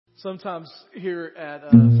Sometimes here at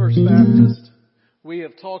First Baptist, we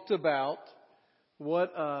have talked about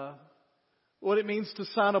what it means to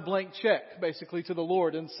sign a blank check, basically, to the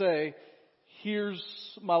Lord and say, here's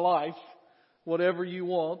my life. Whatever you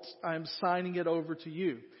want, I'm signing it over to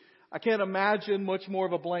you. I can't imagine much more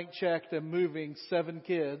of a blank check than moving 7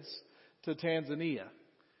 kids to Tanzania.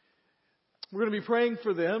 We're going to be praying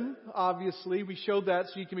for them, obviously. We showed that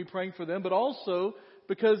so you can be praying for them, but also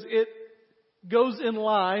because it goes in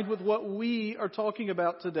line with what we are talking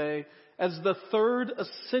about today as the third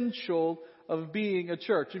essential of being a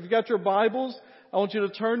church. If you've got your Bibles, I want you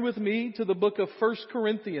to turn with me to the book of 1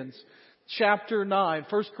 Corinthians chapter 9.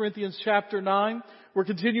 1 Corinthians chapter 9. We're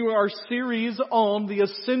continuing our series on the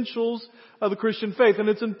essentials of the Christian faith. And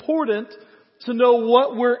it's important to know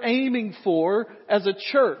what we're aiming for as a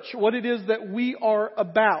church, what it is that we are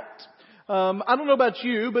about. I don't know about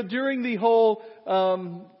you, but during the whole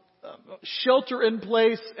shelter in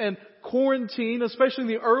place and quarantine, especially in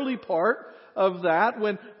the early part of that,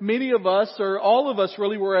 when many of us, or all of us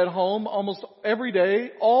really, were at home almost every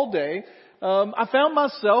day, all day, I found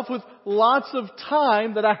myself with lots of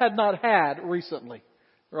time that I had not had recently.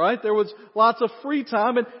 Right? There was lots of free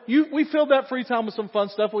time, and we filled that free time with some fun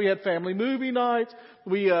stuff. We had family movie nights.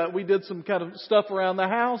 We did some kind of stuff around the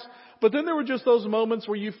house. But then there were just those moments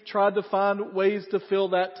where you've tried to find ways to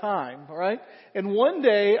fill that time, right? And one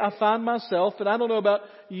day I found myself, and I don't know about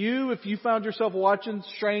you, if you found yourself watching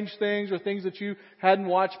strange things or things that you hadn't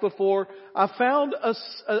watched before. I found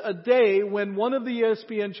a day when one of the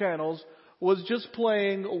ESPN channels was just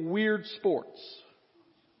playing weird sports.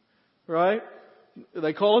 Right?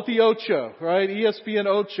 They call it the Ocho, right? ESPN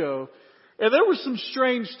Ocho. And there was some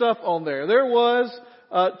strange stuff on there. There was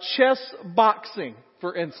chess boxing,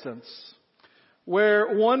 for instance,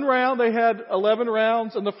 where one round they had 11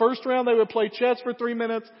 rounds, and the first round they would play chess for 3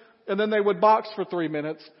 minutes, and then they would box for 3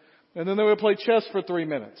 minutes, and then they would play chess for 3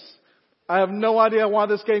 minutes. I have no idea why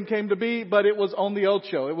this game came to be, but it was on the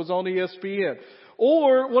Ocho. It was on ESPN.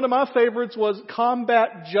 Or one of my favorites was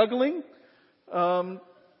combat juggling.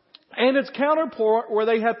 And its counterpart where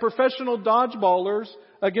they had professional dodgeballers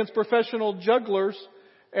against professional jugglers,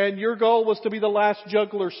 and your goal was to be the last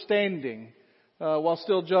juggler standing while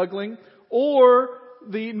still juggling. Or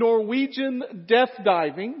the Norwegian death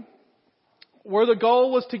diving, where the goal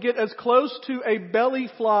was to get as close to a belly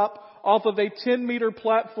flop off of a 10-meter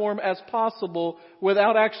platform as possible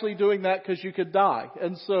without actually doing that because you could die.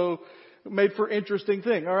 And so it made for an interesting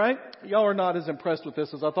thing, all right? Y'all are not as impressed with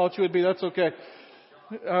this as I thought you would be. That's okay.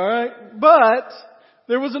 All right. But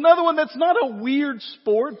there was another one that's not a weird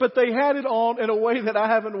sport, but they had it on in a way that I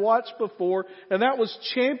haven't watched before, and that was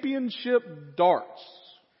championship darts.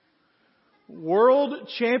 World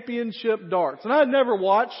Championship darts. And I had never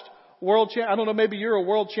watched I don't know, maybe you're a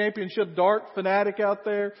World Championship dart fanatic out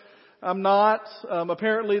there. I'm not.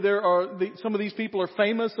 Apparently some of these people are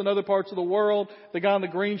famous in other parts of the world. The guy in the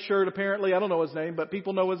green shirt, apparently, I don't know his name, but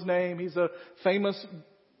people know his name. He's a famous,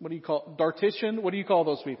 what do you call, dartitian? What do you call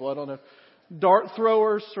those people? I don't know. Dart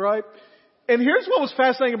throwers, right? And here's what was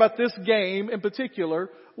fascinating about this game in particular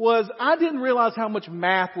was I didn't realize how much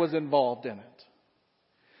math was involved in it.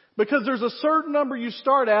 Because there's a certain number you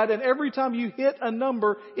start at, and every time you hit a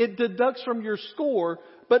number, it deducts from your score.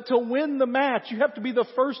 But to win the match, you have to be the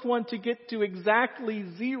first one to get to exactly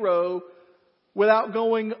 0 without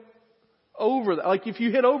going over that. Like if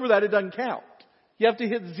you hit over that, it doesn't count. You have to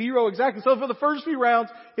hit 0 exactly. So for the first few rounds,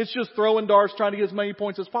 it's just throwing darts, trying to get as many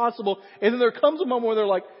points as possible. And then there comes a moment where they're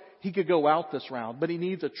like, he could go out this round, but he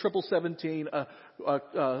needs a 17-17,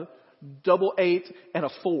 a 8-8, and a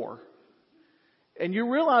 4. And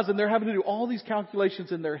you're realizing they're having to do all these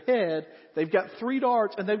calculations in their head. They've got 3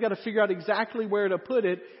 darts, and they've got to figure out exactly where to put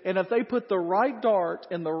it. And if they put the right dart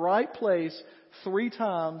in the right place 3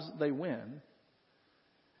 times, they win.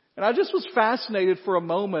 And I just was fascinated for a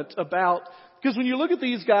moment about, because when you look at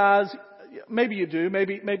these guys, maybe you do,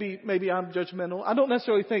 maybe I'm judgmental. I don't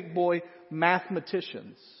necessarily think,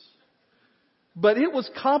 mathematicians. But it was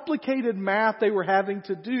complicated math they were having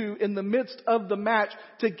to do in the midst of the match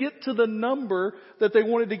to get to the number that they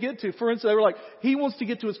wanted to get to. For instance, they were like, he wants to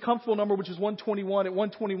get to his comfortable number, which is 121. At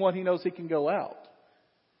 121, he knows he can go out.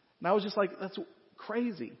 And I was just like, that's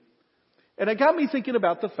crazy. And it got me thinking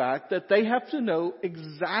about the fact that they have to know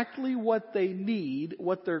exactly what they need,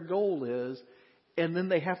 what their goal is, and then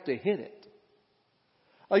they have to hit it.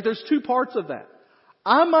 Like there's 2 parts of that.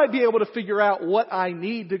 I might be able to figure out what I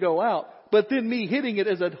need to go out, but then me hitting it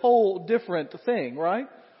is a whole different thing, right?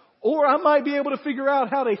 Or I might be able to figure out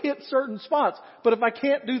how to hit certain spots, but if I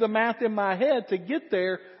can't do the math in my head to get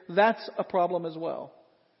there, that's a problem as well.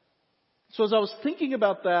 So as I was thinking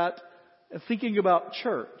about that, and thinking about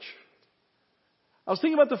church, I was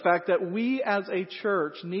thinking about the fact that we as a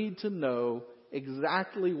church need to know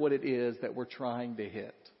exactly what it is that we're trying to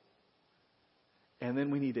hit. And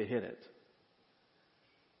then we need to hit it.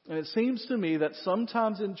 And it seems to me that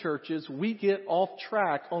sometimes in churches we get off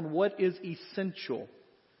track on what is essential.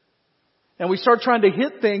 And we start trying to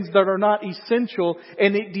hit things that are not essential,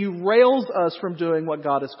 and it derails us from doing what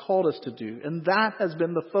God has called us to do. And that has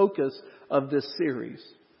been the focus of this series.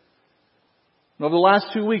 And over the last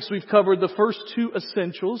 2 weeks, we've covered the first two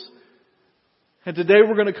essentials. And today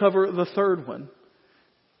we're going to cover the third one.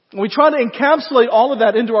 And we try to encapsulate all of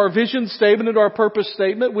that into our vision statement, into our purpose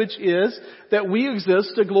statement, which is that we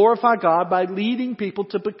exist to glorify God by leading people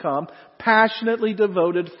to become passionately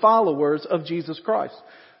devoted followers of Jesus Christ.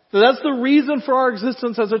 So that's the reason for our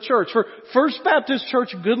existence as a church. For First Baptist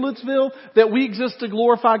Church Goodlettsville, that we exist to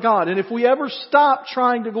glorify God. And if we ever stop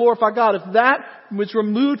trying to glorify God, if that was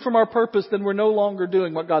removed from our purpose, then we're no longer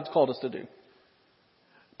doing what God's called us to do.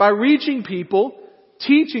 By reaching people,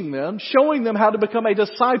 teaching them, showing them how to become a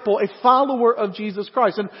disciple, a follower of Jesus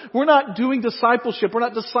Christ. And we're not doing discipleship. We're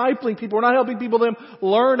not discipling people. We're not helping people them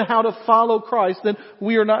learn how to follow Christ. Then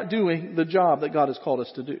we are not doing the job that God has called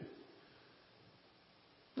us to do.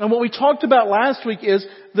 And what we talked about last week is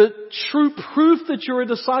the true proof that you're a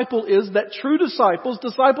disciple is that true disciples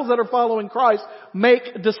that are following Christ,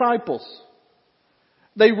 make disciples.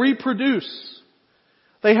 They reproduce.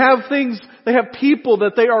 They have people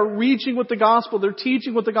that they are reaching with the gospel. They're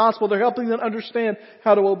teaching with the gospel. They're helping them understand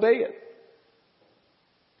how to obey it.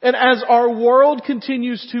 And as our world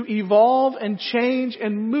continues to evolve and change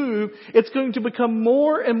and move, it's going to become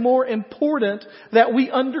more and more important that we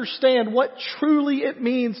understand what truly it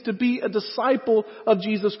means to be a disciple of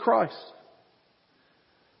Jesus Christ.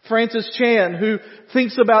 Francis Chan, who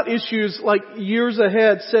thinks about issues like years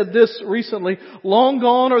ahead, said this recently: "Long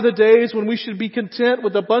gone are the days when we should be content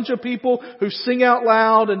with a bunch of people who sing out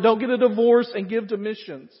loud and don't get a divorce and give to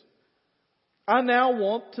missions. I now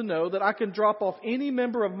want to know that I can drop off any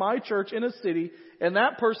member of my church in a city and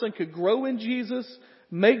that person could grow in Jesus,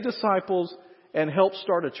 make disciples, and help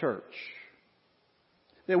start a church."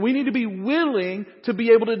 That we need to be willing to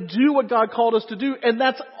be able to do what God called us to do, and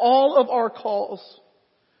that's all of our calls.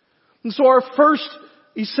 And so our first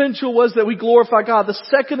essential was that we glorify God. The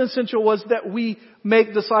second essential was that we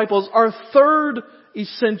make disciples. Our third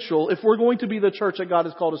essential, if we're going to be the church that God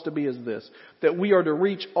has called us to be, is this: that we are to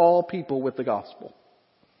reach all people with the gospel.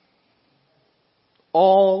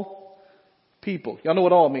 All people. Y'all know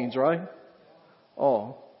what all means, right?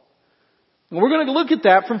 All. And we're going to look at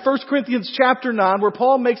that from 1 Corinthians chapter 9, where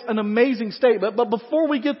Paul makes an amazing statement. But before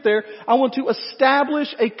we get there, I want to establish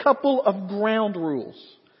a couple of ground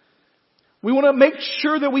rules. We want to make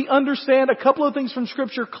sure that we understand a couple of things from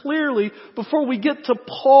Scripture clearly before we get to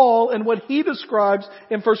Paul and what he describes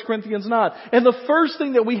in 1 Corinthians 9. And the first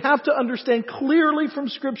thing that we have to understand clearly from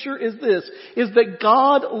Scripture is this, is that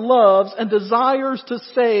God loves and desires to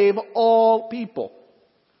save all people.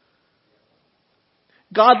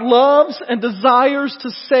 God loves and desires to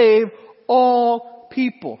save all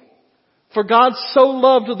people. For God so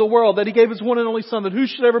loved the world that He gave His one and only Son, that who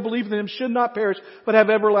should ever believe in Him should not perish, but have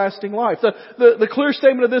everlasting life. The clear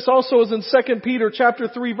statement of this also is in 2 Peter chapter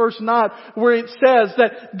 3 verse 9, where it says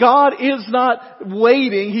that God is not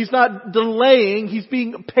waiting, He's not delaying, He's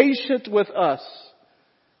being patient with us.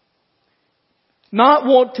 Not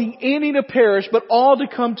wanting any to perish, but all to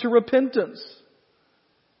come to repentance.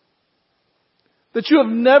 That you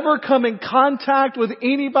have never come in contact with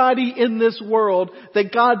anybody in this world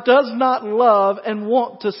that God does not love and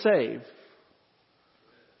want to save.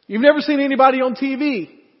 You've never seen anybody on TV.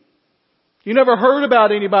 You never heard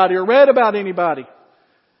about anybody or read about anybody.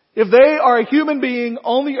 If they are a human being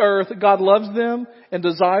on the earth, God loves them and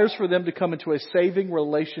desires for them to come into a saving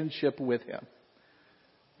relationship with Him.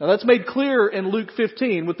 Now that's made clear in Luke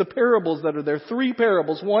 15 with the parables that are there. 3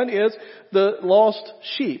 parables. One is the lost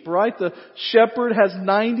sheep, right? The shepherd has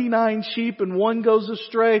 99 sheep and one goes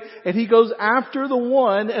astray, and he goes after the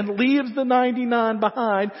one and leaves the 99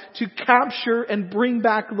 behind to capture and bring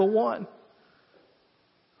back the one.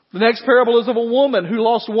 The next parable is of a woman who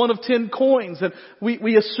lost one of 10 coins. And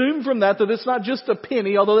we assume from that it's not just a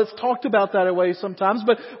penny, although it's talked about that way sometimes.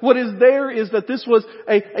 But what is there is that this was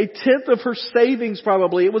a tenth of her savings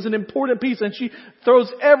probably. It was an important piece, and she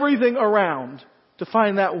throws everything around to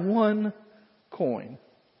find that one coin.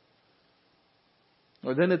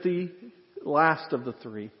 Or then at the last of the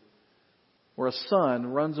 3, where a son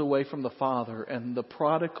runs away from the father, and the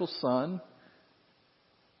prodigal son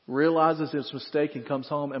realizes his mistake and comes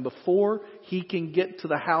home. And before he can get to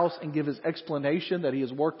the house and give his explanation that he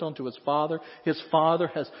has worked on to his father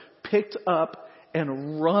has picked up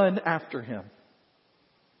and run after him.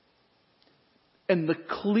 And the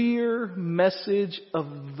clear message of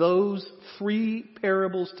those three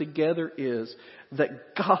parables together is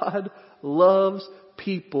that God loves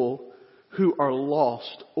people who are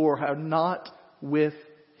lost or are not with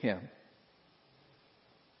Him.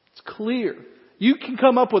 It's clear. You can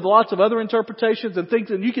come up with lots of other interpretations and things,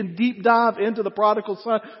 and you can deep dive into the prodigal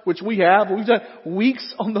son, which we have. We've done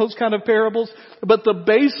weeks on those kind of parables. But the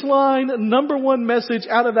baseline, number one message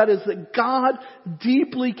out of that is that God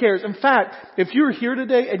deeply cares. In fact, if you're here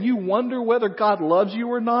today and you wonder whether God loves you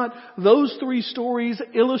or not, those three stories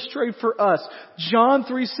illustrate for us. John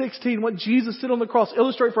 3:16, what Jesus did on the cross,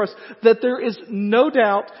 illustrate for us that there is no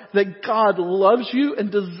doubt that God loves you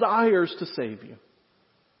and desires to save you.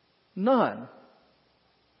 None.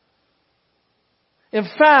 In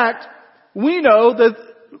fact, we know that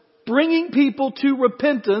bringing people to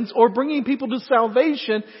repentance or bringing people to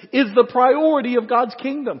salvation is the priority of God's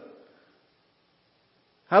kingdom.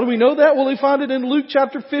 How do we know that? Well, we find it in Luke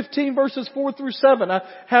chapter 15 verses 4 through 7. I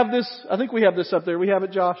think we have this up there. We have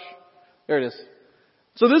it, Josh? There it is.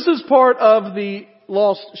 So this is part of the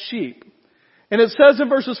lost sheep. And it says in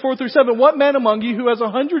verses 4 through 7, what man among you who has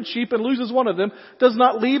 100 sheep and loses one of them does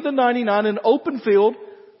not leave the 99 in an open field?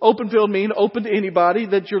 Open field mean open to anybody,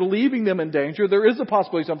 that you're leaving them in danger. There is a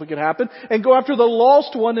possibility something could happen. And go after the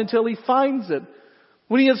lost one until he finds it.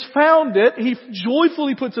 When he has found it, he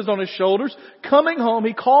joyfully puts it on his shoulders. Coming home,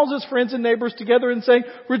 he calls his friends and neighbors together and saying,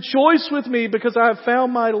 rejoice with me because I have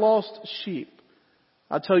found my lost sheep.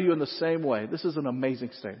 I tell you in the same way, this is an amazing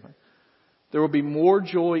statement. There will be more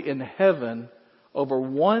joy in heaven over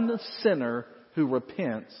one sinner who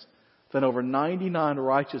repents than over 99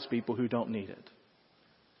 righteous people who don't need it.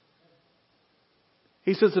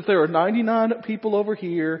 He says if there are 99 people over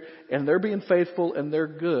here and they're being faithful and they're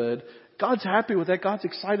good, God's happy with that. God's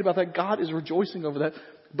excited about that. God is rejoicing over that.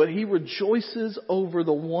 But He rejoices over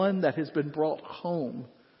the one that has been brought home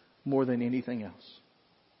more than anything else.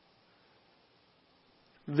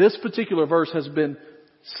 This particular verse has been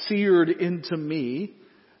seared into me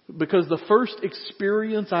because the first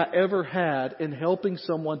experience I ever had in helping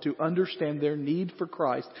someone to understand their need for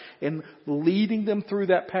Christ and leading them through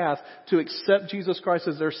that path to accept Jesus Christ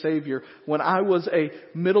as their Savior, when I was a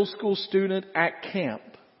middle school student at camp.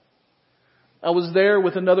 I was there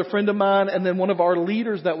with another friend of mine and then one of our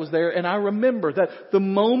leaders that was there. And I remember that the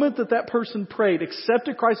moment that person prayed,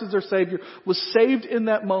 accepted Christ as their Savior, was saved in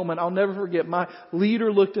that moment. I'll never forget. My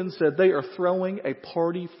leader looked and said, they are throwing a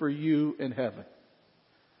party for you in heaven.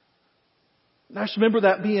 And I just remember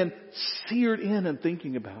that being seared in and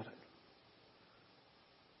thinking about it.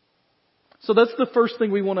 So that's the first thing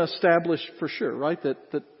we want to establish for sure, right?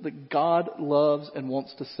 That God loves and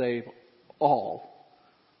wants to save all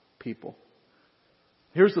people.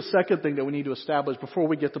 Here's the second thing that we need to establish before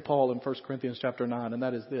we get to Paul in 1 Corinthians chapter 9, and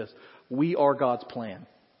that is this. We are God's plan.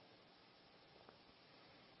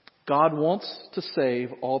 God wants to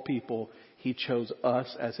save all people. He chose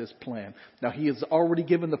us as His plan. Now, He has already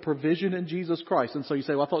given the provision in Jesus Christ. And so you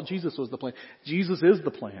say, well, I thought Jesus was the plan. Jesus is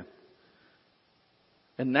the plan.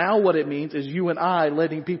 And now what it means is you and I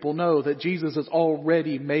letting people know that Jesus has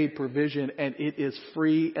already made provision and it is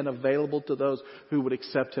free and available to those who would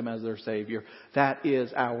accept Him as their Savior. That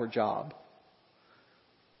is our job.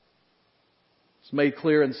 It's made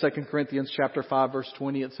clear in 2 Corinthians chapter 5 verse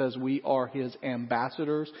 20. It says we are His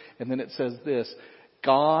ambassadors. And then it says this.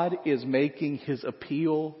 God is making His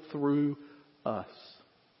appeal through us.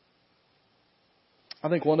 I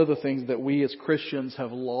think one of the things that we as Christians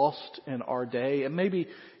have lost in our day, and maybe,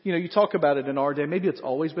 you talk about it in our day, maybe it's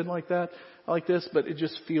always been like this, but it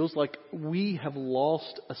just feels like we have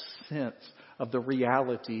lost a sense of the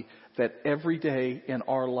reality that every day in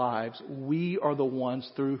our lives, we are the ones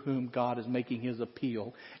through whom God is making His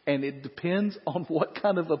appeal. And it depends on what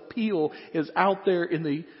kind of appeal is out there in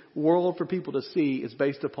the world for people to see is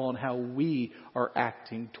based upon how we are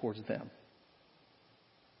acting towards them.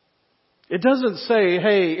 It doesn't say,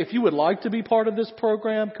 hey, if you would like to be part of this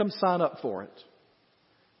program, come sign up for it.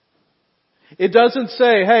 It doesn't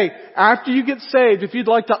say, hey, after you get saved, if you'd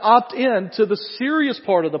like to opt in to the serious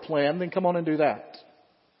part of the plan, then come on and do that.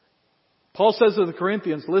 Paul says to the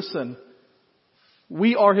Corinthians, listen,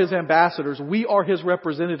 we are His ambassadors. We are His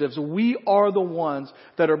representatives. We are the ones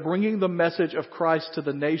that are bringing the message of Christ to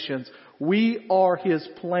the nations. We are His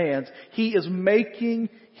plans. He is making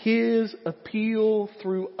His appeal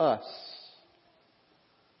through us.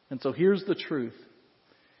 And so here's the truth.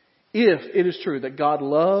 If it is true that God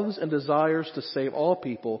loves and desires to save all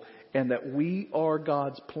people and that we are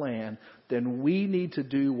God's plan, then we need to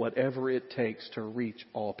do whatever it takes to reach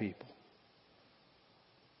all people.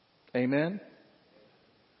 Amen?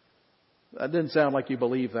 That didn't sound like you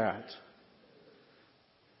believe that.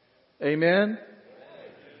 Amen?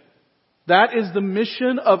 That is the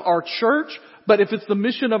mission of our church, but if it's the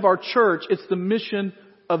mission of our church, it's the mission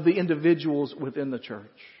of the individuals within the church.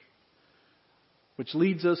 Which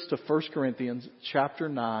leads us to 1 Corinthians chapter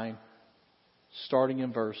 9, starting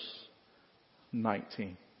in verse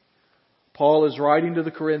 19. Paul is writing to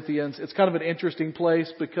the Corinthians. It's kind of an interesting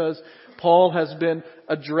place because Paul has been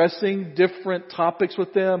addressing different topics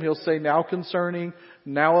with them. He'll say now concerning,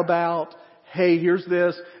 now about, hey, here's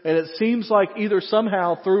this. And it seems like either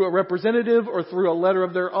somehow through a representative or through a letter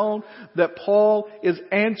of their own that Paul is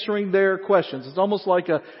answering their questions. It's almost like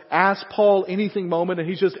a ask Paul anything moment and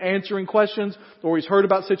he's just answering questions or he's heard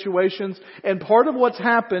about situations. And part of what's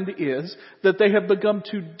happened is that they have begun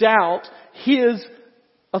to doubt his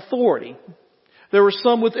authority. There were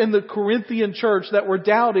some within the Corinthian church that were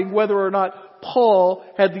doubting whether or not Paul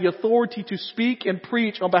had the authority to speak and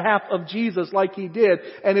preach on behalf of Jesus like he did,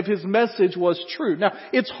 and if his message was true. Now,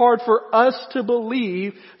 it's hard for us to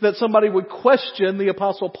believe that somebody would question the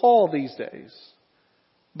Apostle Paul these days.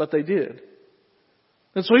 But they did.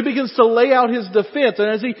 And so he begins to lay out his defense. And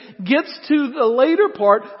as he gets to the later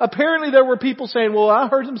part, apparently there were people saying, well, I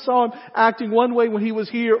heard saw him acting one way when he was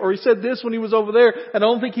here, or he said this when he was over there, and I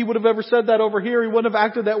don't think he would have ever said that over here. He wouldn't have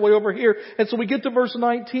acted that way over here. And so we get to verse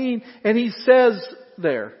 19, and he says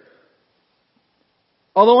there,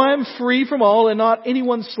 although I am free from all and not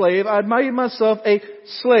anyone's slave, I made myself a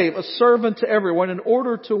slave, a servant to everyone in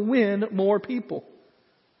order to win more people.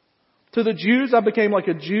 To the Jews, I became like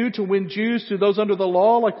a Jew to win Jews. To those under the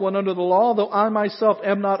law, like one under the law, though I myself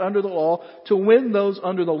am not under the law, to win those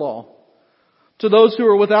under the law. To those who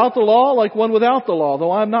are without the law, like one without the law,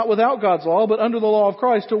 though I am not without God's law, but under the law of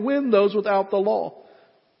Christ, to win those without the law.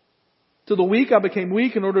 To the weak, I became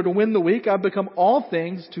weak in order to win the weak. I've become all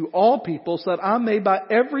things to all people so that I may by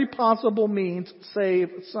every possible means save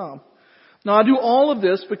some. Now I do all of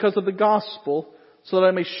this because of the gospel so that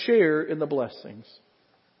I may share in the blessings.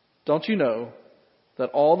 Don't you know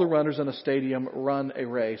that all the runners in a stadium run a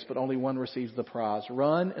race, but only one receives the prize?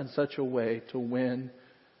 Run in such a way to win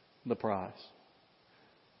the prize.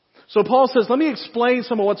 So Paul says, let me explain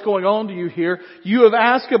some of what's going on to you here. You have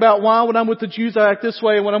asked about why when I'm with the Jews I act this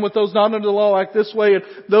way, and when I'm with those not under the law I act this way, and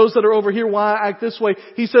those that are over here why I act this way.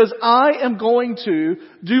 He says, I am going to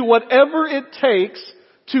do whatever it takes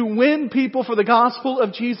to win people for the gospel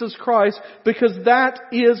of Jesus Christ, because that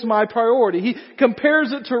is my priority. He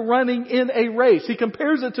compares it to running in a race. He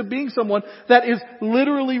compares it to being someone that is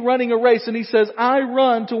literally running a race. And he says, I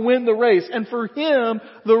run to win the race. And for him,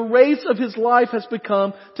 the race of his life has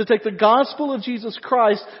become to take the gospel of Jesus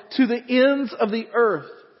Christ to the ends of the earth.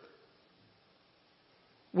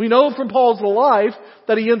 We know from Paul's life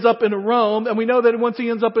that he ends up in Rome, and we know that once he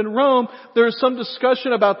ends up in Rome, there's some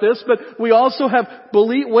discussion about this, but we also have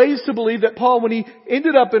ways to believe that Paul, when he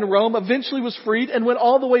ended up in Rome, eventually was freed and went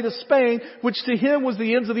all the way to Spain, which to him was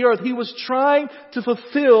the ends of the earth. He was trying to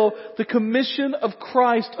fulfill the commission of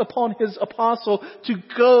Christ upon his apostle to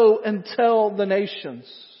go and tell the nations.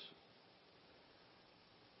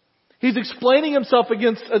 He's explaining himself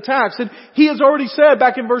against attacks. And he has already said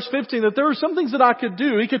back in verse 15 that there are some things that I could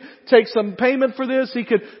do. He could take some payment for this. He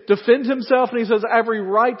could defend himself. And he says, I have every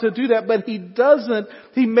right to do that. But he doesn't.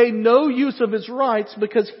 He made no use of his rights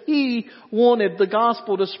because he wanted the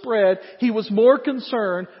gospel to spread. He was more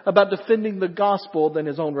concerned about defending the gospel than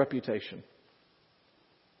his own reputation.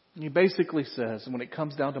 And he basically says, when it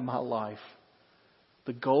comes down to my life,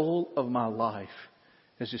 the goal of my life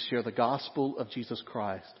is to share the gospel of Jesus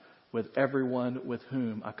Christ with everyone with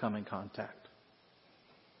whom I come in contact.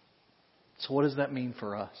 So what does that mean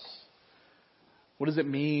for us? What does it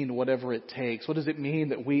mean, whatever it takes? What does it mean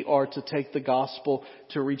that we are to take the gospel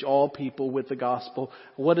to reach all people with the gospel?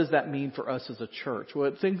 What does that mean for us as a church?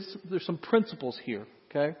 Well, there's some principles here,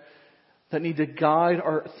 okay, that need to guide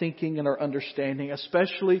our thinking and our understanding,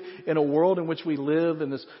 especially in a world in which we live, in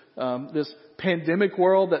this pandemic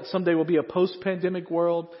world that someday will be a post-pandemic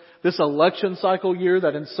world. This election cycle year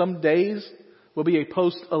that in some days will be a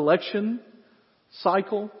post-election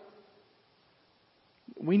cycle.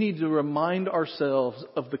 We need to remind ourselves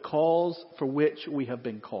of the calls for which we have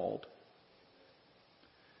been called.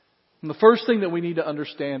 And the first thing that we need to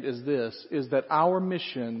understand is this, is that our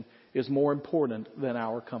mission is more important than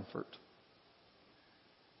our comfort.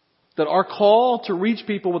 That our call to reach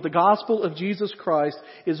people with the gospel of Jesus Christ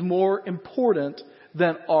is more important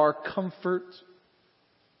than our comfort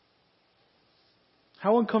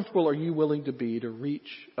How uncomfortable are you willing to be to reach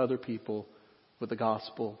other people with the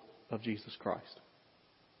gospel of Jesus Christ?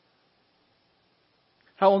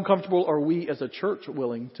 How uncomfortable are we as a church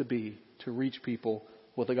willing to be to reach people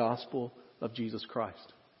with the gospel of Jesus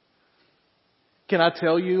Christ? Can I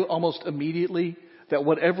tell you almost immediately that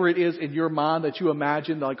whatever it is in your mind that you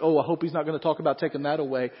imagine, like, oh, I hope he's not going to talk about taking that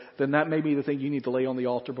away, then that may be the thing you need to lay on the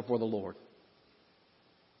altar before the Lord.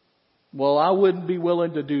 Well, I wouldn't be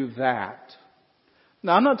willing to do that.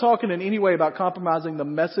 Now, I'm not talking in any way about compromising the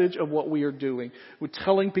message of what we are doing. We're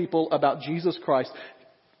telling people about Jesus Christ.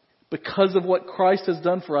 Because of what Christ has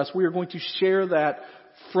done for us, we are going to share that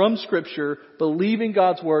from Scripture, believing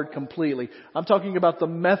God's Word completely. I'm talking about the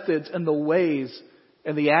methods and the ways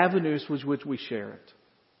and the avenues with which we share it.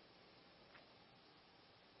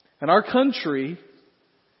 And our country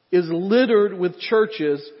is littered with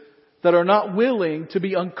churches that are not willing to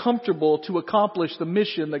be uncomfortable to accomplish the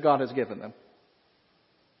mission that God has given them.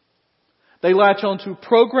 They latch onto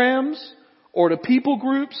programs or to people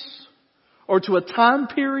groups or to a time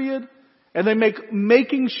period, and they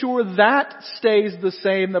making sure that stays the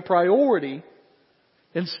same, the priority,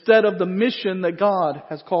 instead of the mission that God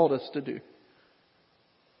has called us to do.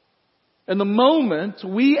 And the moment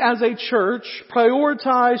we as a church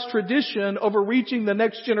prioritize tradition over reaching the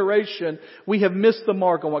next generation, we have missed the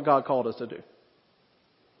mark on what God called us to do.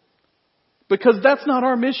 Because that's not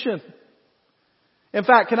our mission. In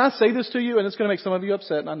fact, can I say this to you? And it's going to make some of you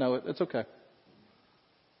upset, and I know it. It's okay.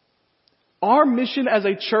 Our mission as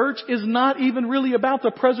a church is not even really about the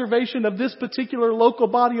preservation of this particular local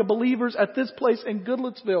body of believers at this place in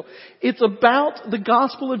Goodlettsville. It's about the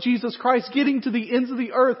gospel of Jesus Christ getting to the ends of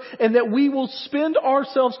the earth, and that we will spend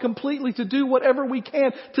ourselves completely to do whatever we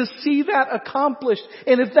can to see that accomplished.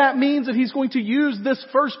 And if that means that He's going to use this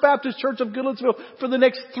First Baptist Church of Goodlettsville for the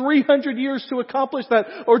next 300 years to accomplish that,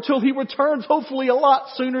 or till He returns, hopefully a lot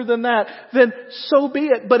sooner than that, then so be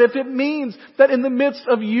it. But if it means that in the midst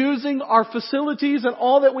of using our facilities and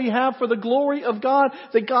all that we have for the glory of God,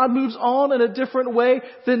 that God moves on in a different way,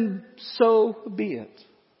 then so be it.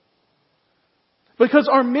 Because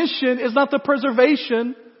our mission is not the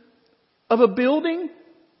preservation of a building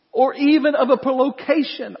or even of a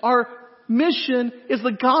location. Our mission is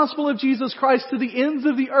the gospel of Jesus Christ to the ends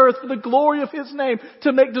of the earth for the glory of His name,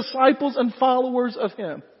 to make disciples and followers of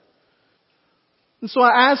Him. And so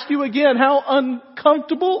I ask you again, how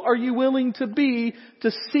uncomfortable are you willing to be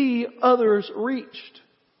to see others reached?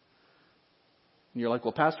 And you're like,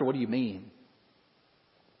 well, Pastor, what do you mean?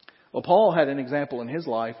 Well, Paul had an example in his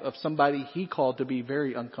life of somebody he called to be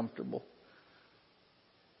very uncomfortable.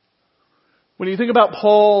 When you think about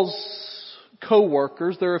Paul's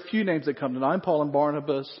co-workers, there are a few names that come to mind. Paul and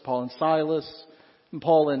Barnabas, Paul and Silas, and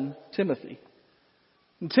Paul and Timothy.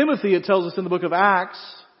 And Timothy, it tells us in the book of Acts,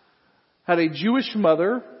 had a Jewish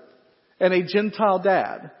mother and a Gentile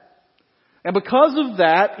dad. And because of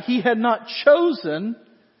that, he had not chosen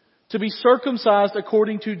to be circumcised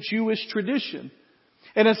according to Jewish tradition.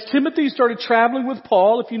 And as Timothy started traveling with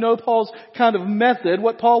Paul, if you know Paul's kind of method,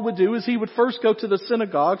 what Paul would do is he would first go to the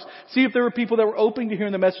synagogues, see if there were people that were open to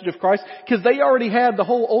hearing the message of Christ, because they already had the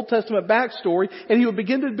whole Old Testament backstory, and he would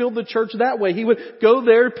begin to build the church that way. He would go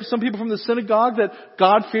there, some people from the synagogue that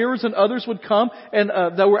God-fearers and others would come, and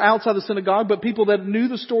that were outside the synagogue, but people that knew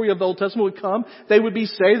the story of the Old Testament would come. They would be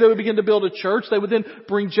saved. They would begin to build a church. They would then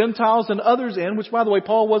bring Gentiles and others in, which, by the way,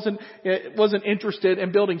 Paul wasn't interested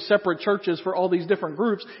in building separate churches for all these different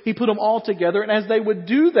groups. He put them all together. And as they would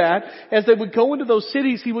do that, as they would go into those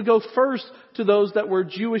cities, he would go first to those that were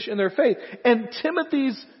Jewish in their faith. And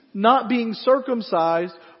Timothy's not being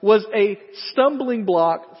circumcised was a stumbling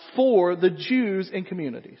block for the Jews in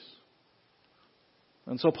communities.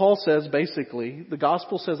 And so Paul says, basically, the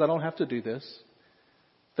gospel says I don't have to do this,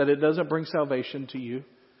 that it doesn't bring salvation to you.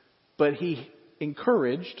 But he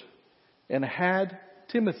encouraged and had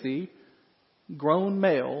Timothy, grown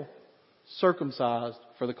male, circumcised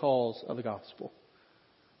for the cause of the gospel.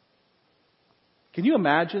 Can you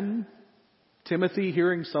imagine Timothy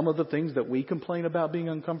hearing some of the things that we complain about being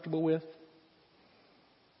uncomfortable with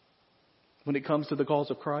when it comes to the cause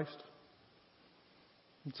of Christ?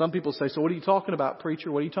 And some people say, so what are you talking about, preacher?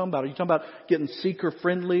 What are you talking about? Are you talking about getting seeker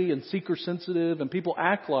friendly and seeker sensitive? And people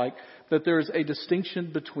act like that there's a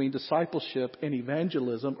distinction between discipleship and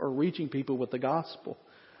evangelism or reaching people with the gospel.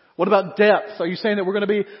 What about depth? Are you saying that we're going to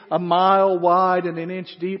be a mile wide and an inch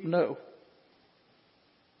deep? No.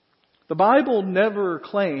 The Bible never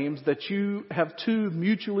claims that you have two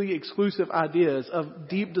mutually exclusive ideas of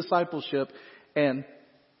deep discipleship and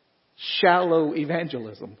shallow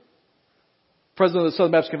evangelism. President of the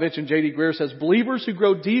Southern Baptist Convention, J.D. Greear, says, believers who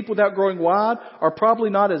grow deep without growing wide are probably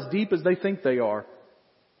not as deep as they think they are.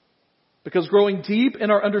 Because growing deep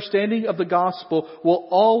in our understanding of the gospel will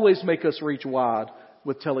always make us reach wide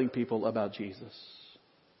with telling people about Jesus.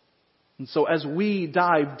 And so as we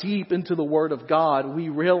dive deep into the Word of God, we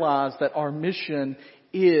realize that our mission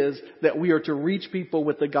is that we are to reach people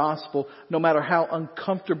with the gospel no matter how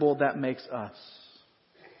uncomfortable that makes us.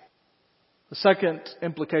 The second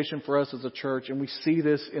implication for us as a church, and we see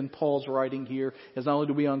this in Paul's writing here, is not only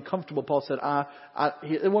do we be uncomfortable, Paul said,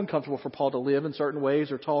 it wasn't comfortable for Paul to live in certain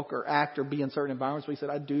ways or talk or act or be in certain environments, but he said,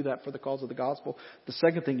 I do that for the cause of the gospel. The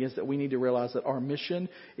second thing is that we need to realize that our mission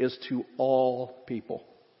is to all people.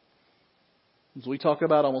 As we talk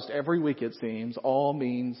about almost every week, it seems, all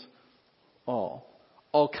means all.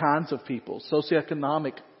 All kinds of people,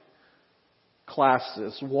 socioeconomic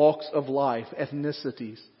classes, walks of life,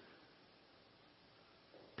 ethnicities.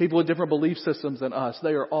 People with different belief systems than us.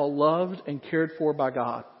 They are all loved and cared for by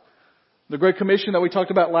God. The Great Commission that we talked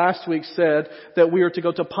about last week said that we are to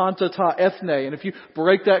go to Panta ta ethne. And if you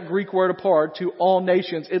break that Greek word apart to all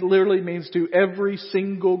nations, it literally means to every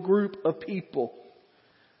single group of people.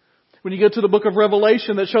 When you get to the book of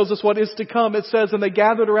Revelation that shows us what is to come, it says, and they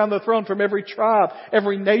gathered around the throne from every tribe,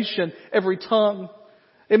 every nation, every tongue.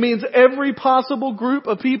 It means every possible group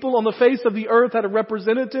of people on the face of the earth had a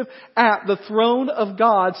representative at the throne of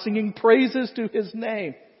God singing praises to His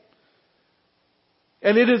name.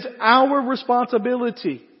 And it is our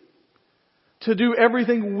responsibility to do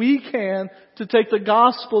everything we can to take the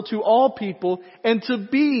gospel to all people and to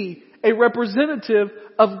be a representative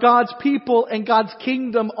of God's people and God's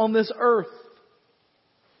kingdom on this earth.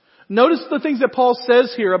 Notice the things that Paul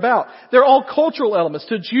says here about. They're all cultural elements.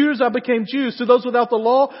 To Jews I became Jews. To those without the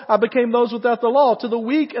law, I became those without the law. To the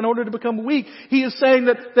weak, in order to become weak. He is saying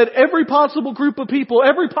that every possible group of people,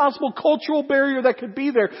 every possible cultural barrier that could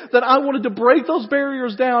be there, that I wanted to break those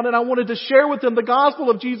barriers down and I wanted to share with them the gospel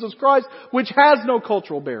of Jesus Christ, which has no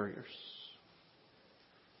cultural barriers.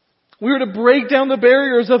 We were to break down the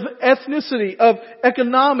barriers of ethnicity, of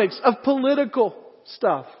economics, of political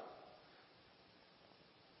stuff.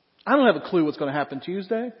 I don't have a clue what's going to happen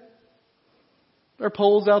Tuesday. There are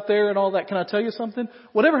polls out there and all that. Can I tell you something?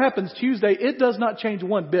 Whatever happens Tuesday, it does not change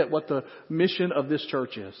one bit what the mission of this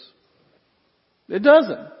church is. It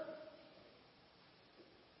doesn't.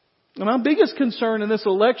 And my biggest concern in this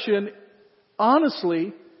election,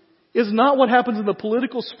 honestly, is not what happens in the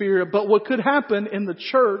political sphere, but what could happen in the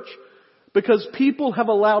church, because people have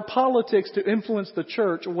allowed politics to influence the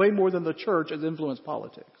church way more than the church has influenced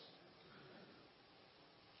politics.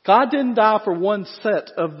 God didn't die for one set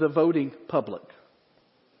of the voting public.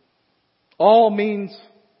 All means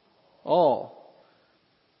all.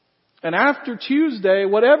 And after Tuesday,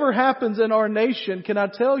 whatever happens in our nation, can I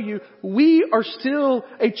tell you, we are still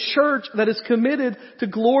a church that is committed to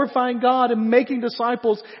glorifying God and making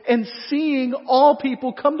disciples and seeing all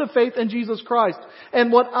people come to faith in Jesus Christ.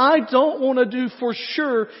 And what I don't want to do for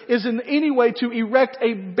sure is in any way to erect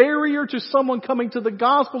a barrier to someone coming to the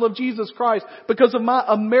gospel of Jesus Christ because of my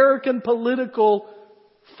American political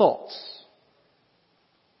thoughts.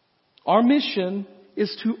 Our mission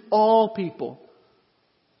is to all people.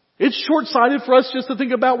 It's short-sighted for us just to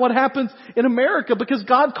think about what happens in America because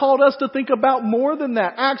God called us to think about more than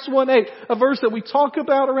that. Acts 1:8, a verse that we talk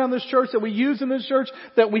about around this church, that we use in this church,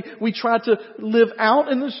 that we try to live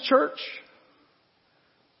out in this church.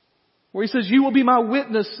 Where He says, you will be my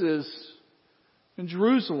witnesses in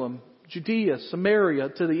Jerusalem, Judea, Samaria,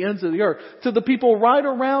 to the ends of the earth. To the people right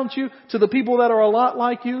around you, to the people that are a lot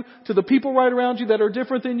like you, to the people right around you that are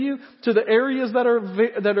different than you, to the areas that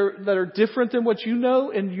are different than what you know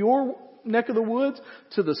in your neck of the woods,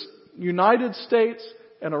 to the United States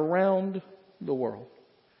and around the world.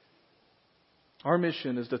 Our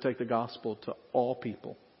mission is to take the gospel to all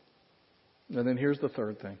people. And then here's the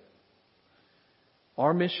third thing.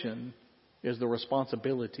 Our mission is the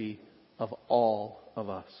responsibility of all of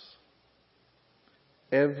us.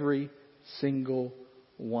 Every single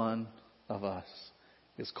one of us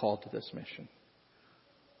is called to this mission.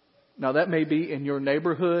 Now that may be in your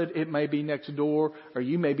neighborhood, it may be next door, or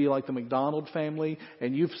you may be like the McDonald family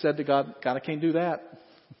and you've said to God, God, I can't do that.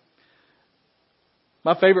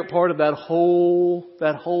 My favorite part of that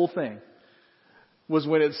whole thing was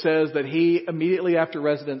when it says that he immediately after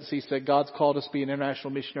residency said, God's called us to be an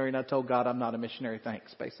international missionary, and I told God I'm not a missionary,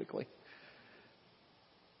 thanks, basically.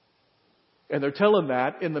 And they're telling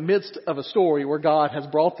that in the midst of a story where God has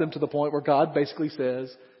brought them to the point where God basically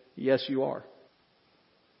says, yes, you are.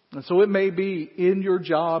 And so it may be in your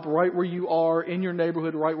job, right where you are, in your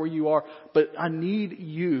neighborhood, right where you are. But I need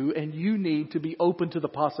you and you need to be open to the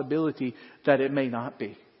possibility that it may not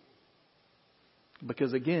be.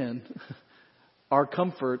 Because again, our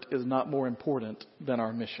comfort is not more important than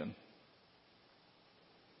our mission.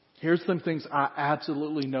 Here's some things I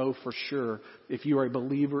absolutely know for sure if you are a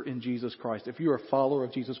believer in Jesus Christ, if you are a follower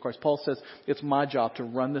of Jesus Christ. Paul says, it's my job to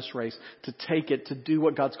run this race, to take it, to do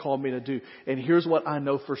what God's called me to do. And here's what I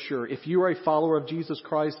know for sure. If you are a follower of Jesus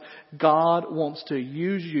Christ, God wants to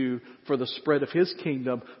use you for the spread of His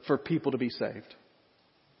kingdom for people to be saved.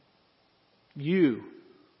 You.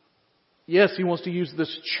 Yes, He wants to use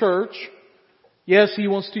this church. Yes, He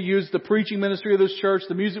wants to use the preaching ministry of this church,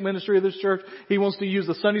 the music ministry of this church. He wants to use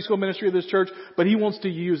the Sunday school ministry of this church. But He wants to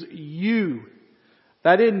use you.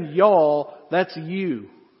 That isn't y'all, that's you.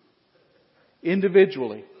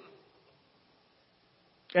 Individually.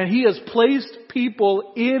 And He has placed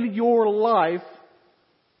people in your life,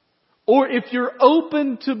 or if you're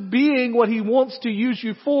open to being what He wants to use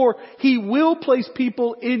you for, He will place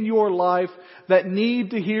people in your life that need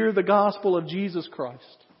to hear the gospel of Jesus Christ.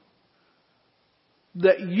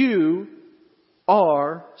 That you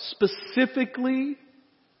are specifically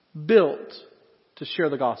built to share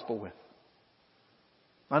the gospel with.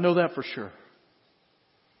 I know that for sure.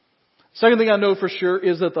 Second thing I know for sure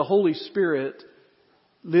is that the Holy Spirit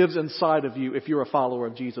lives inside of you if you're a follower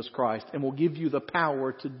of Jesus Christ and will give you the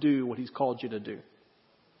power to do what He's called you to do.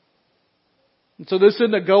 And so this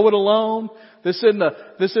isn't a go it alone. This isn't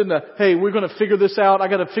a, hey, we're going to figure this out. I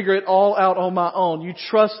got to figure it all out on my own. You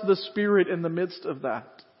trust the Spirit in the midst of that.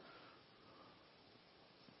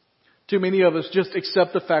 Too many of us just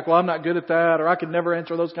accept the fact, well, I'm not good at that, or I can never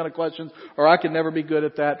answer those kind of questions, or I can never be good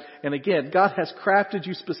at that. And again, God has crafted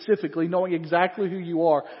you specifically, knowing exactly who you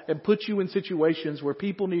are, and put you in situations where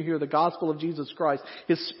people need to hear the gospel of Jesus Christ.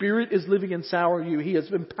 His Spirit is living inside you. He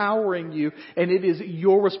is empowering you, and it is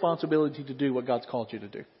your responsibility to do what God's called you to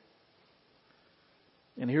do.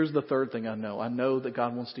 And here's the third thing I know. I know that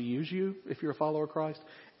God wants to use you if you're a follower of Christ.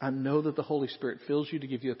 I know that the Holy Spirit fills you to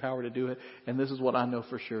give you the power to do it. And this is what I know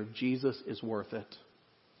for sure. Jesus is worth it.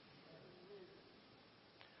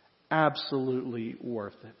 Absolutely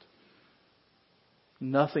worth it.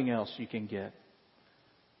 Nothing else you can get,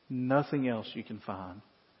 nothing else you can find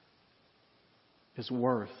is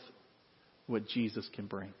worth what Jesus can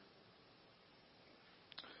bring.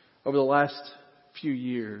 Over the last few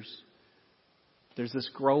years, there's this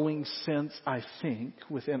growing sense, I think,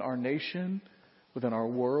 within our nation, within our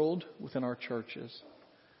world, within our churches,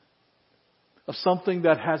 of something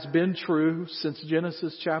that has been true since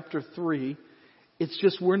Genesis chapter 3. It's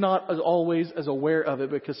just we're not always as aware of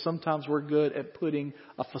it because sometimes we're good at putting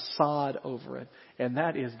a facade over it. And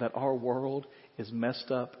that is that our world is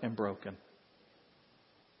messed up and broken.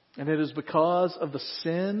 And it is because of the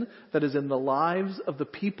sin that is in the lives of the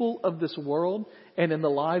people of this world and in the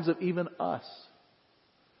lives of even us.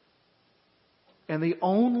 And the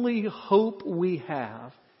only hope we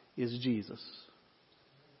have is Jesus.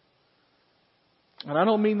 And I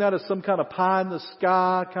don't mean that as some kind of pie in the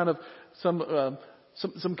sky, kind of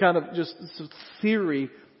some kind of just theory.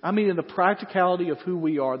 I mean in the practicality of who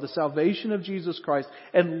we are, the salvation of Jesus Christ,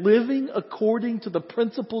 and living according to the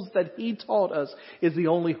principles that He taught us is the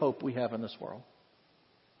only hope we have in this world.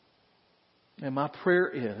 And my prayer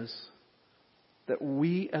is that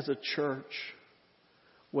we as a church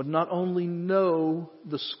would not only know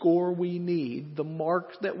the score we need, the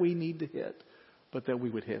mark that we need to hit, but that we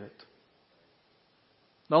would hit it.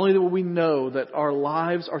 Not only that we know that our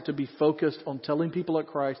lives are to be focused on telling people of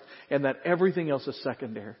Christ and that everything else is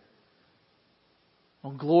secondary.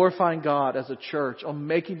 On glorifying God as a church, on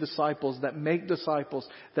making disciples that make disciples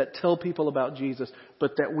that tell people about Jesus,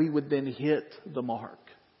 but that we would then hit the mark.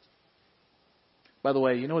 By the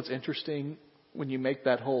way, you know what's interesting when you make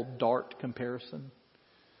that whole dart comparison?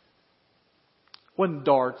 When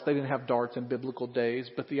darts, they didn't have darts in biblical days,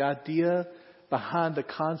 but the idea behind the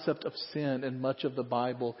concept of sin in much of the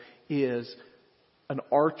Bible is an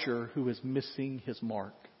archer who is missing his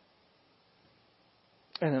mark.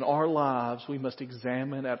 And in our lives, we must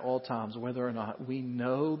examine at all times whether or not we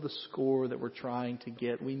know the score that we're trying to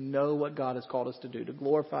get. We know what God has called us to do, to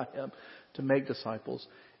glorify Him, to make disciples,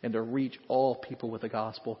 and to reach all people with the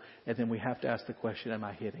gospel. And then we have to ask the question, am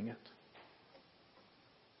I hitting it?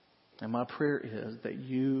 And my prayer is that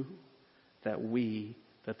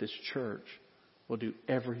this church will do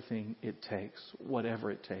everything it takes, whatever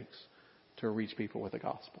it takes, to reach people with the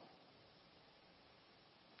gospel.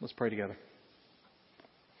 Let's pray together.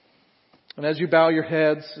 And as you bow your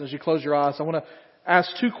heads, as you close your eyes, I want to ask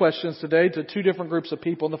two questions today to two different groups of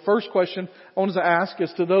people. And the first question I want to ask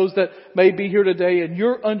is to those that may be here today and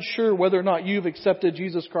you're unsure whether or not you've accepted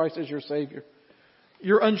Jesus Christ as your Savior.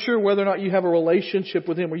 You're unsure whether or not you have a relationship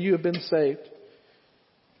with Him or you have been saved.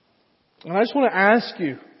 And I just want to ask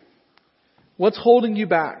you, what's holding you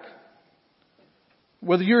back?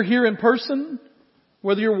 Whether you're here in person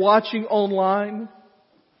Whether you're watching online,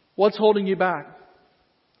 what's holding you back?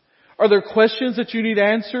 Are there questions that you need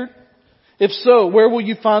answered? If so, where will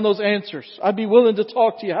you find those answers? I'd be willing to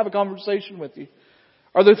talk to you, have a conversation with you.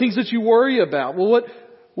 Are there things that you worry about? Well,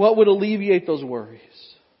 what would alleviate those worries?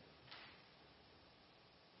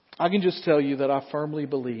 I can just tell you that I firmly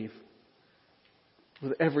believe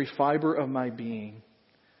with every fiber of my being,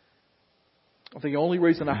 the only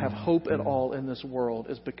reason I have hope at all in this world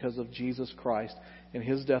is because of Jesus Christ and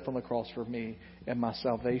His death on the cross for me and my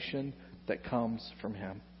salvation that comes from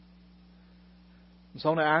Him. So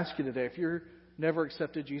I want to ask you today, if you've never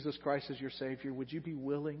accepted Jesus Christ as your Savior, would you be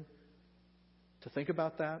willing to think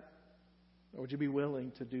about that? Or would you be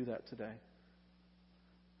willing to do that today?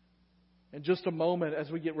 In just a moment, as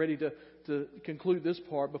we get ready to conclude this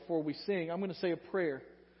part, before we sing, I'm going to say a prayer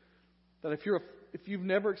that if you've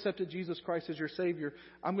never accepted Jesus Christ as your Savior,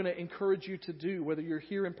 I'm going to encourage you to do, whether you're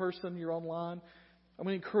here in person, you're online, I'm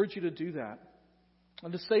going to encourage you to do that.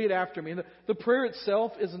 And to say it after me. And the prayer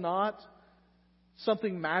itself is not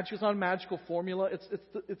something magic. It's not a magical formula.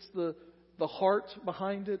 It's the heart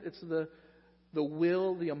behind it. It's the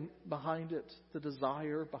will behind it. The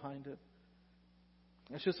desire behind it.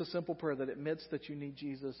 It's just a simple prayer that admits that you need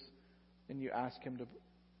Jesus and you ask Him to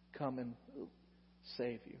come and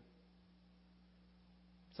save you.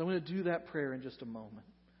 So I'm going to do that prayer in just a moment.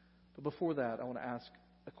 But before that, I want to ask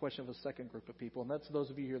a question of a second group of people, and that's those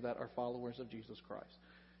of you here that are followers of Jesus Christ.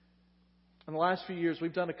 In the last few years,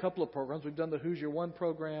 we've done a couple of programs. We've done the Who's Your One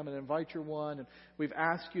program and Invite Your One, and we've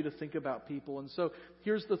asked you to think about people. And so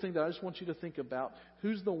here's the thing that I just want you to think about.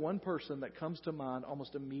 Who's the one person that comes to mind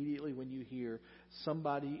almost immediately when you hear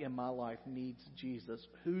somebody in my life needs Jesus?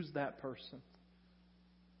 Who's that person?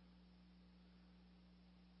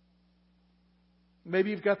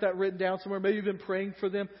 Maybe you've got that written down somewhere. Maybe you've been praying for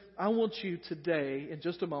them. I want you today, in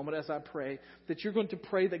just a moment as I pray, that you're going to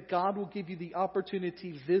pray that God will give you the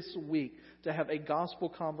opportunity this week to have a gospel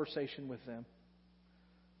conversation with them.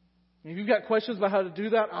 If you've got questions about how to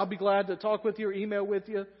do that, I'll be glad to talk with you or email with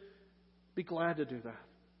you. Be glad to do that.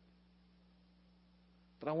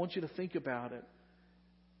 But I want you to think about it.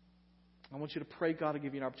 I want you to pray God to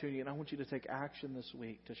give you an opportunity, and I want you to take action this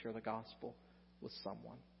week to share the gospel with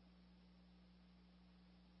someone.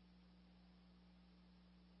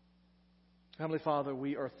 Heavenly Father,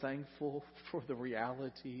 we are thankful for the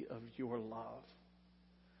reality of your love.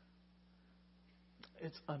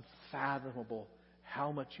 It's unfathomable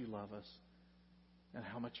how much you love us and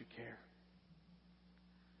how much you care.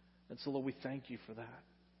 And so, Lord, we thank you for that.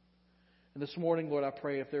 And this morning, Lord, I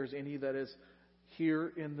pray if there's any that is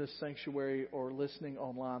here in this sanctuary or listening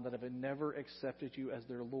online that have never accepted you as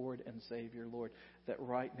their Lord and Savior, Lord, that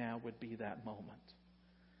right now would be that moment.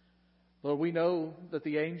 Lord, we know that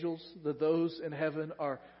the angels, that those in heaven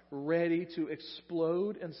are ready to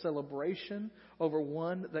explode in celebration over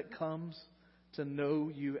one that comes to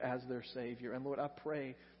know you as their Savior. And Lord, I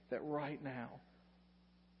pray that right now,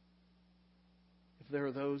 if there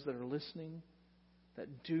are those that are listening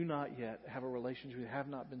that do not yet have a relationship, who have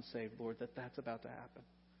not been saved, Lord, that that's about to happen.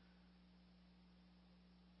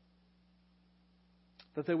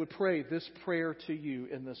 That they would pray this prayer to you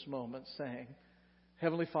in this moment, saying,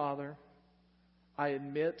 Heavenly Father, I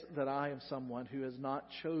admit that I am someone who has not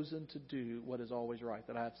chosen to do what is always right,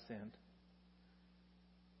 that I have sinned.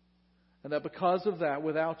 And that because of that,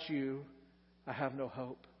 without you, I have no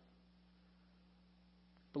hope.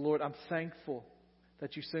 But Lord, I'm thankful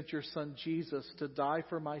that you sent your Son Jesus to die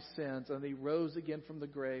for my sins, and He rose again from the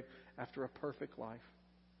grave after a perfect life.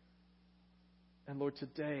 And Lord,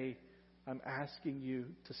 today I'm asking you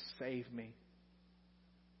to save me.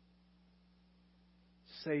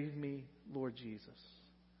 Save me, Lord Jesus.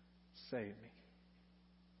 Save me.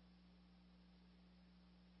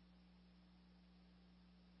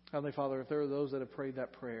 Heavenly Father, if there are those that have prayed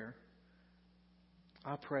that prayer,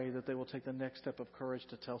 I pray that they will take the next step of courage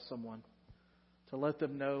to tell someone, to let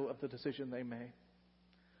them know of the decision they made.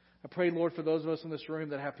 I pray, Lord, for those of us in this room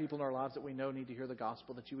that have people in our lives that we know need to hear the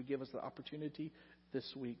gospel, that you would give us the opportunity this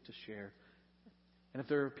week to share. And if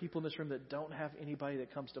there are people in this room that don't have anybody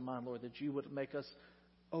that comes to mind, Lord, that you would make us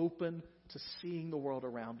open to seeing the world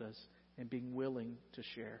around us and being willing to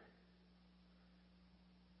share.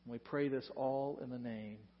 And we pray this all in the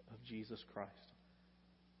name of Jesus Christ.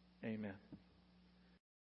 Amen.